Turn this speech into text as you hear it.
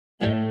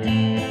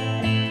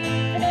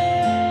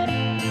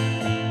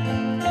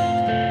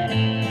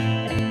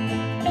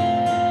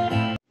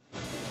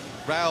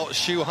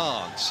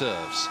Shuhan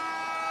serves.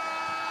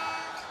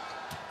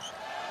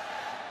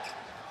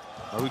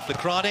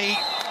 Lakrani,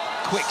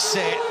 quick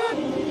set.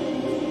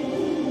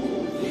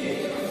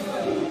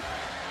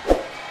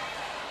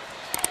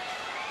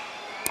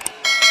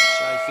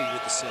 Shafi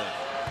with the serve.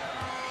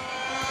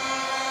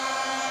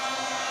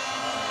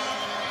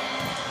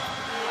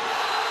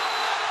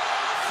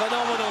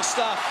 Phenomenal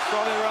stuff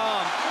from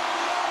Iran.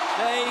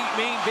 They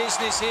mean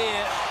business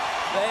here.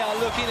 They are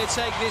looking to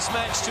take this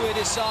match to a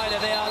decider.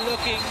 They are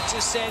looking to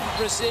send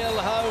Brazil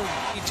home.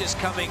 He's just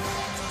coming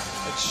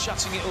and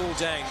shutting it all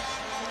down.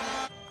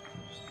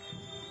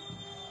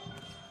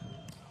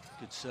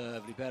 Good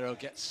serve. Libero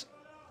gets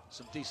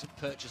some decent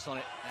purchase on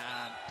it,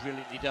 and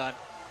brilliantly done.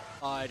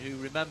 Syed, who,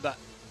 remember,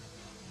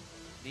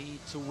 need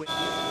to win.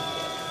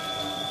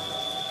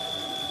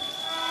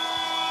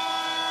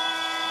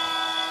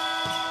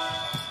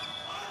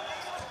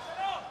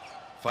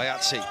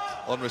 Fayatsi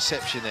on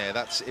reception there.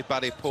 That's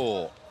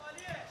Ibadipur.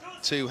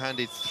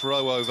 Two-handed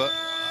throw over.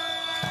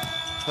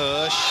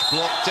 Hirsch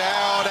blocked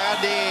down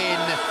and in.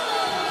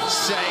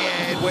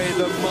 Syed with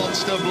the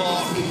monster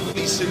block.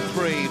 He's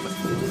supreme.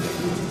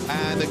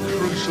 And the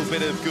crucial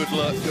bit of good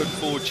luck, good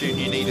fortune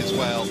you need as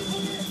well.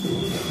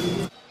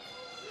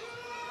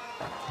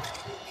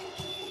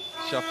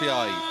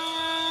 Shafiai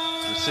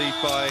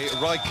received by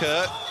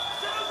Riker.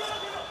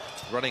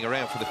 Running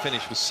around for the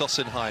finish was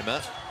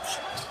Sossenheimer.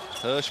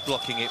 Hirsch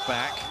blocking it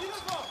back.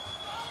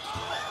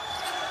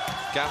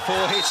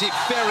 Gafford hits it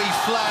very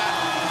flat.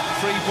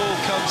 Free ball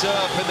comes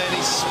up and then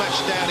he's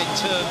smashed down in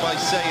turn by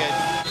Syed.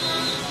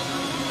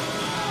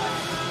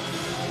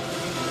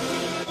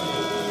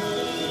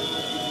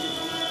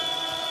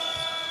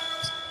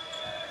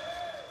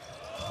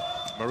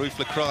 Maruf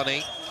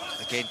Lakrani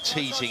again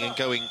teasing and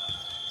going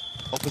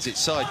opposite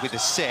side with a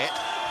set.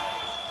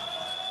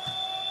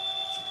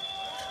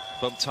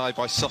 Bump tied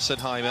by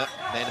Sossenheimer,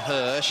 then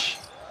Hirsch.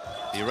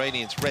 The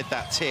Iranians read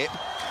that tip.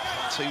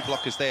 Two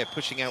blockers there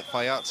pushing out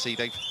Fayatsi.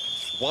 They've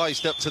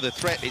wised up to the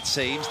threat, it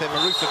seems. Then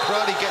Maruf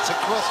Lakrani gets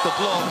across the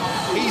block.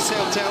 He's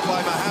helped out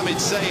by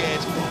Mohammed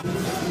Syed.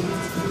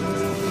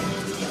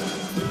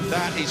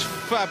 That is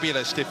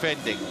fabulous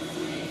defending.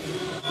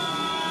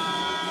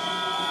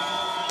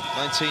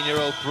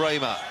 19-year-old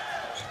Bremer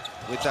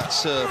with that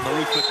serve.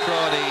 Maruf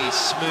Lakrani,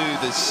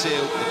 smooth as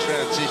silk. The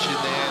transition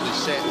there, the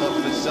set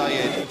up for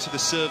Syed. To the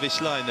service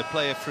line, the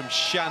player from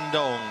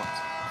Shandong.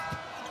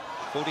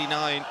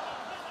 49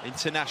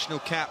 international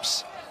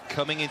caps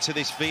coming into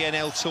this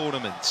VNL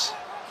tournament.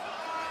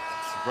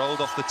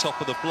 Rolled off the top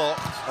of the block,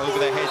 over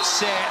the head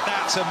set.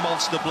 That's a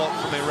monster block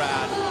from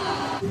Iran.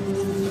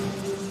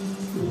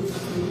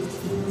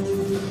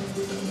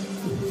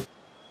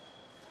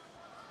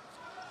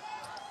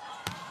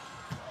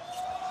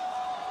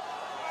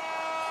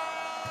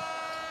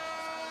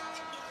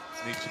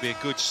 Needs to be a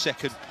good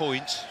second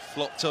point.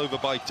 Flopped over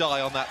by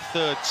Dai on that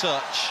third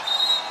touch.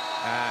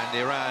 And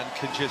Iran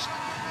can just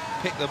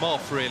pick them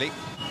off, really.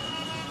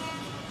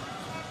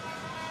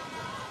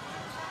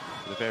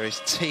 The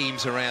various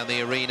teams around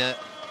the arena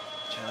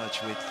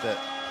charged with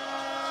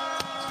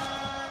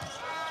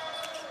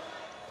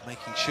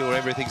making sure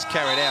everything's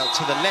carried out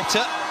to the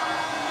letter.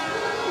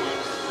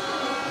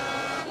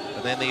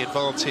 And then the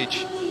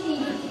advantage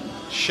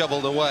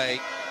shoveled away.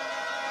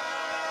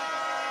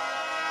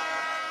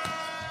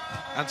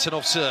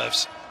 Antonov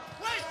serves.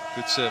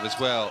 Good serve as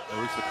well.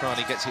 Maruf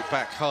Lakrani gets it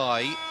back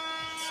high.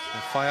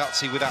 And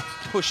Fayatsi with that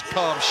push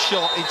palm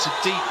shot into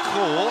deep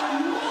court.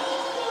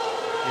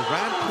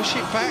 Iran push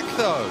it back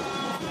though.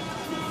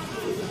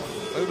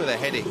 Over the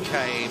head it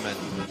came and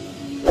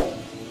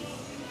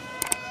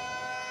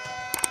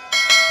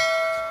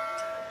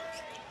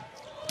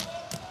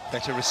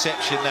better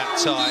reception that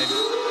time.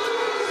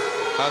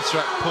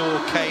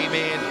 Hazratpour came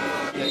in.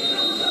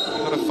 They've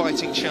got a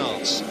fighting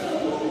chance.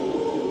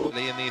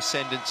 In the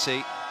ascendancy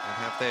and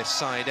have their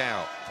side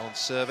out on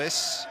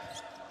service.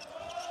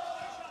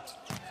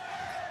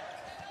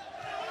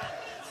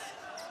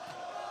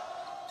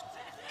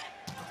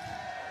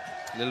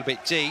 A little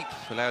bit deep,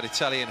 allowed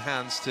Italian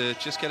hands to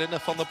just get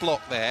enough on the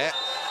block there.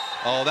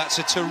 Oh, that's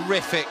a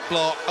terrific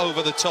block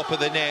over the top of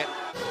the net.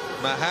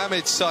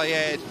 Mohammed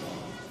Syed